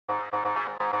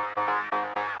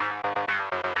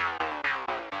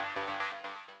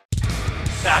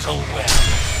Battle well.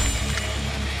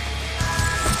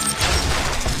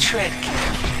 Tread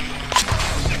carefully.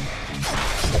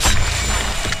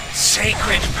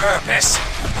 Sacred purpose.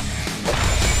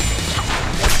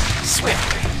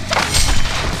 Swiftly.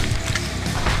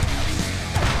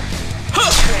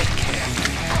 Tread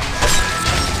carefully.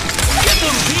 Get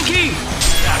them, Pinky!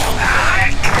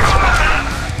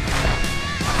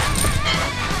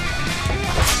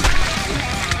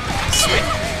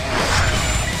 Swiftly.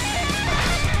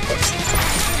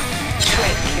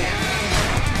 Tread carefully.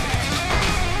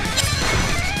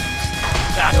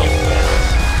 Battle well.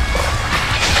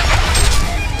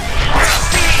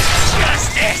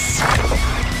 Justice!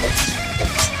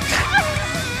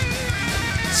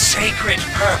 Sacred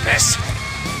purpose.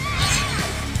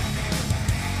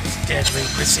 Deadly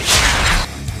precision.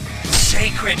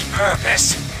 Sacred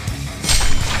purpose.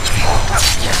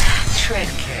 Tread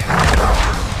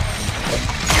carefully.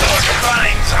 Your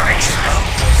crimes are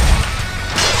exposed.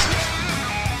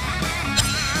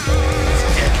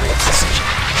 Deadly precision.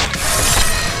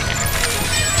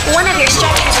 One of your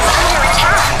structures is under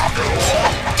attack.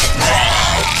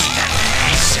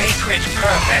 Sacred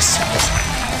purpose.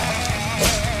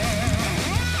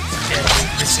 Deadly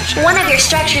precision. One of your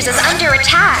structures is under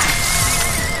attack.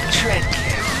 Tread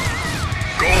carefully.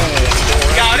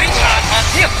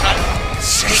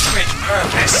 Sacred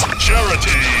purpose.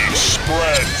 Charity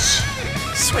spreads.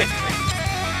 Swiftly.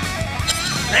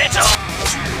 Let all.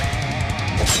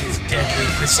 Deadly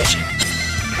precision.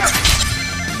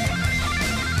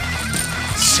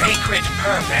 Sacred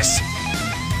purpose.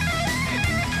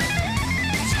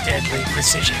 Deadly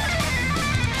precision.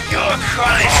 Your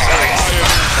crimes are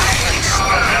exposed.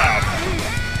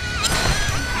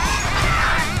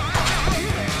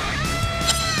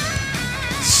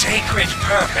 Sacred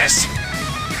purpose.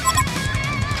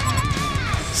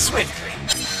 Swiftly.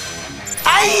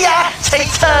 Hiya!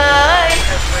 Take time! I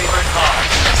have labored hard.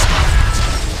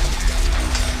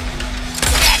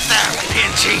 Get them,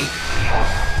 Pinchy!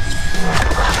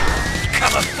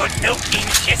 Become a footnote in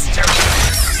history.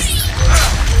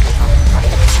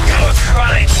 Your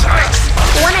crimes are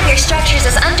exposed. One of your structures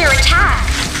is under attack.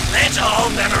 Let all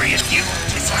memory of you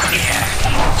disappear.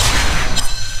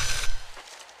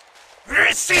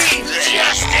 Receive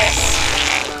justice!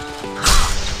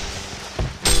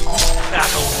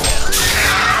 Battle well.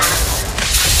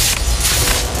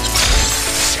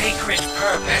 Sacred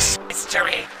purpose.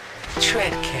 History.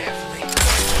 Tread carefully.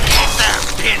 Get them,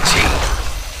 Pinchy!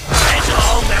 Let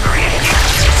all memory of you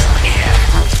disappear.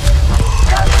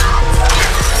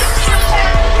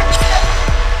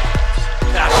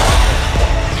 Battle well.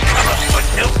 Become a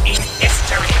footnote in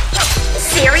history.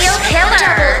 Serial killer.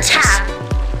 Double tap.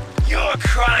 Your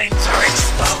crimes are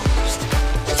exposed.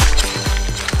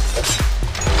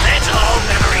 Let all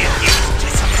memory of you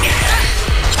disappear.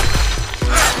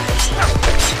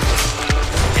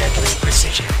 Deadly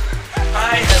precision.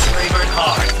 I have labored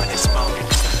hard for this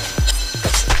moment.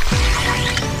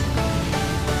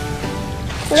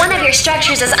 One of your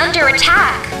structures is under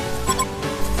attack.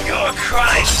 Your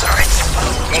crimes are exposed.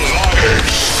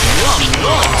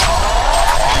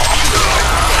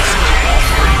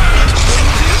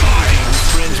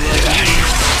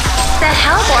 The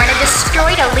Hellborn have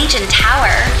destroyed a Legion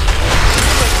tower.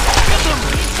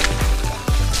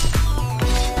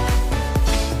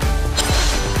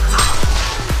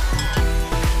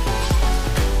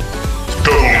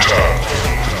 Double tap.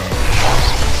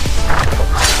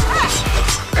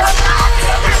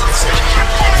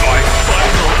 My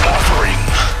final offering.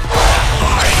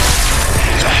 My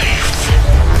life.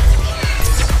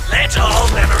 Let all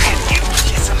memory of you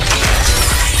disappear.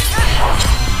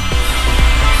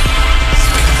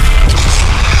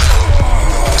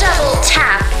 Double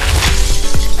tap.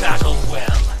 Battle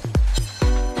well.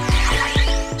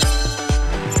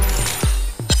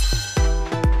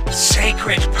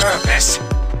 Sacred purpose.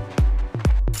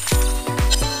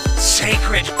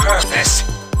 Sacred purpose.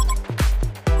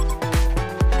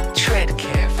 Tread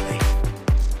carefully.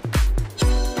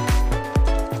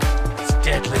 With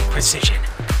deadly precision.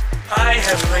 I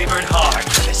have labored hard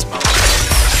for this moment.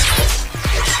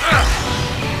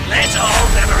 Let all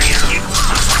memory of you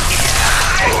disappear.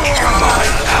 My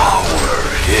power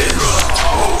is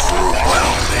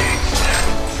overwhelming.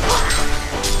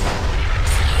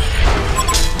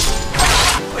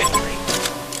 Quickly.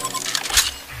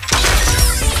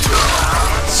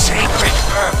 Sacred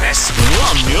purpose.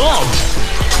 Yum, yum!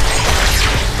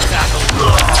 Battle.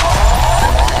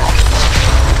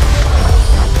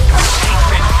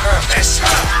 Sacred purpose.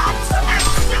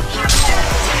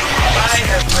 I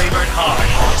have labored hard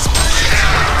for this moment.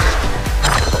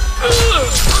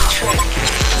 Trick.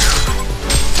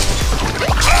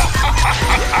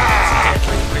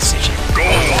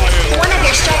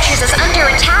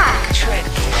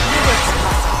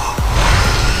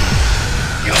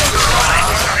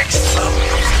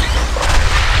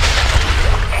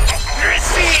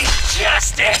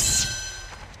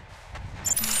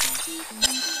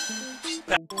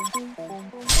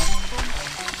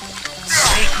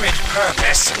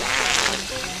 purpose.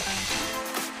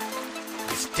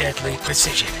 With deadly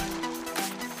precision.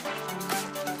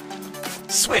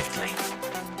 Swiftly.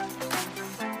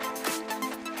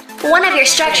 One of your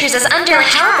structures is under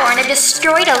attack. Hellborn have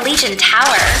destroyed a Legion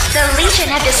tower. The Legion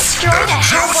have destroyed a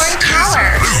Hellborn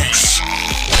tower.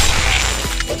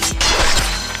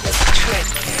 Tread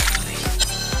carefully.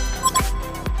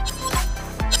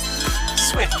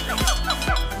 Swiftly.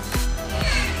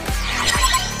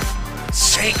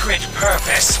 Sacred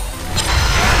purpose.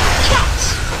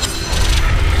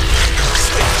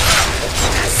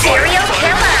 Serial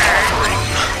killer.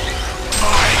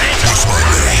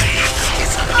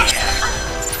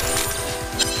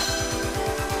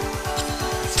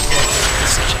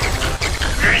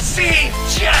 Receive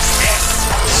justice!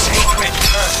 Sacred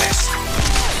purpose!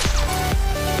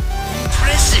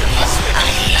 Impressive! I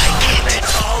like it! Let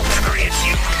all memory of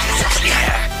you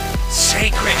disappear!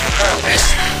 Sacred purpose!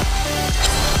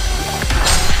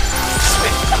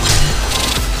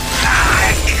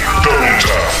 Double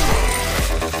tap.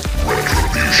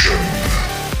 Retribution.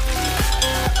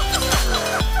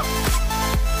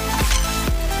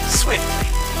 Swiftly.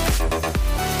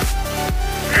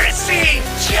 Receive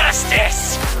justice!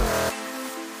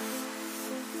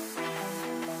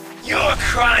 Your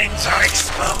crimes are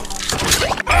exposed.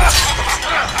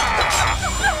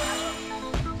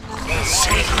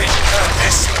 Sacred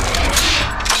purpose.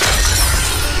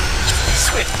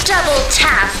 Swift. Double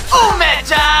tap.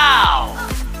 Metal!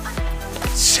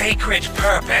 Sacred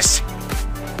purpose.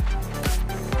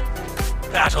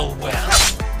 Battle well.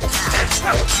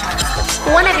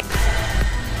 One of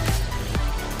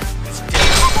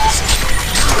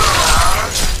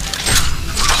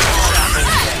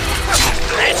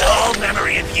Let all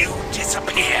memory of you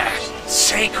disappear.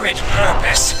 Sacred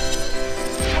purpose.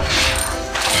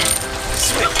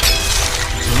 Swift.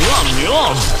 Yum,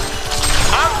 yum!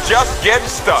 I'm just getting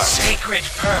started. Sacred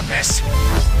purpose.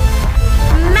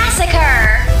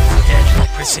 massacre. Deadly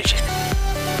precision.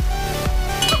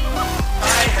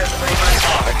 I have laid my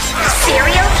heart.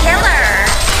 Serial killer.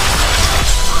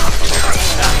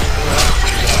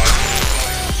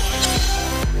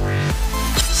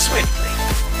 Swiftly.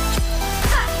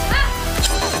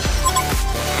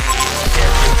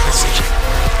 Deadly precision.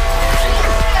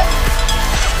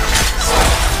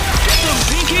 Get them,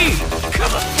 Pinky!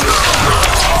 Come on.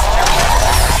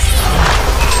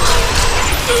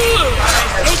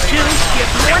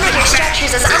 One of your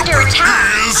structures is under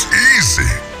attack. Is easy.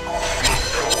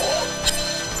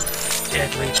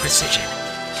 Deadly precision.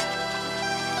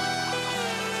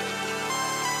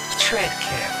 Tread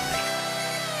carefully.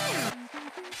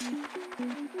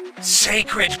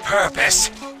 Sacred purpose.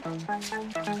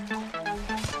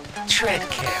 Tread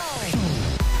carefully.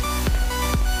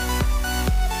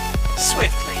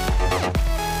 Swiftly.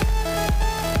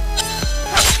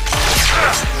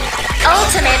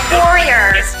 Ultimate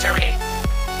warrior. History.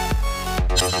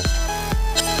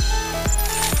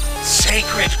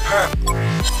 Sacred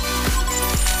purpose.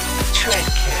 Tread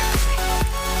carefully.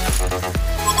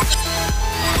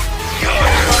 Your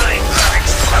crimes are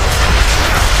exposed.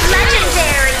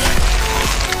 Legendary.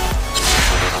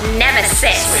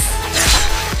 Nemesis.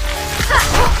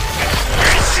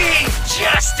 Receive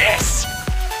justice.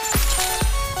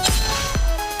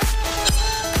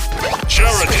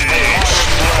 Charity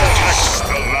protects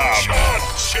the lamb.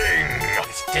 Charging.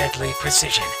 With deadly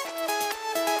precision.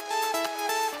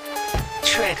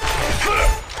 Tread carefully.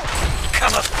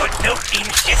 Become a footnote in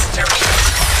history.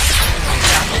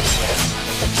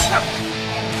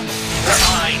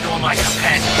 I nor my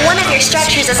companion. One of your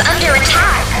structures is under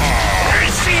attack.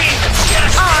 Receive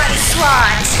justice.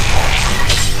 Onslaught.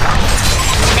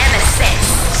 Nemesis.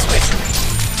 Swiftly.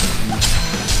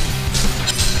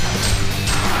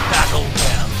 Battle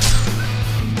well.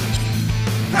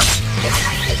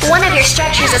 One of your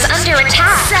structures is under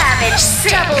attack. Savage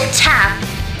sick. Double tap.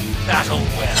 Battle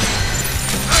well.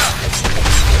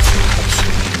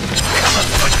 Become a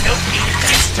footnote in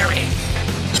history.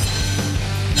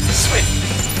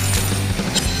 Swiftly.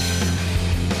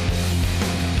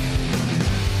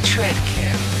 Tread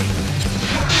carefully.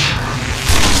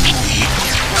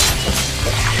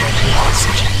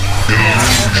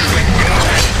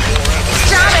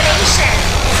 Domination.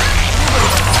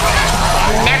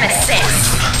 Nemesis.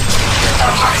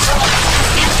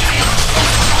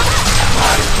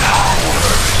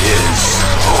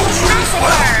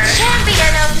 Massacre.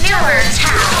 Champion of Newerth.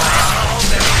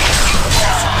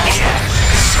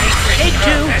 Take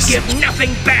two, give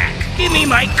nothing back. Give me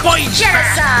my coins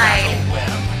back. Genocide.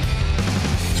 Well.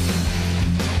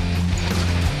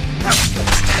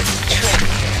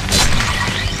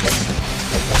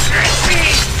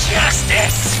 Receive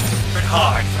justice.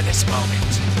 hard for this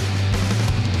moment.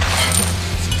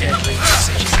 Deadly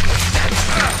precision.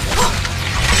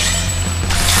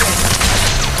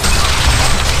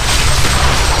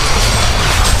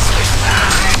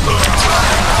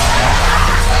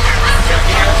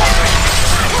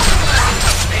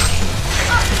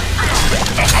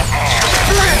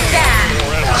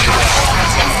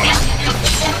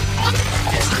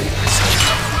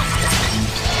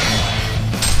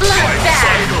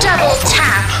 Bloodbath! Double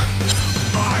tap!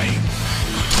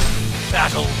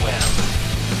 Battle well.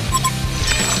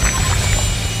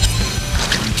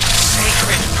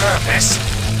 Sacred purpose.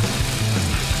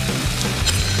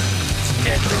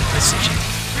 Deadly precision.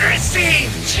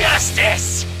 Receive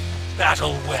justice.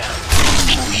 Battle well.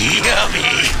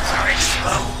 Yummy. Are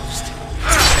exposed.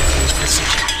 Deadly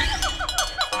precision.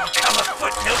 Become a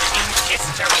footnote in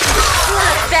history.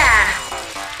 Bloodbath!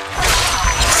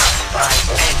 By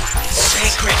many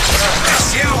sacred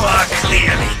purpose, you are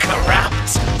clearly corrupt.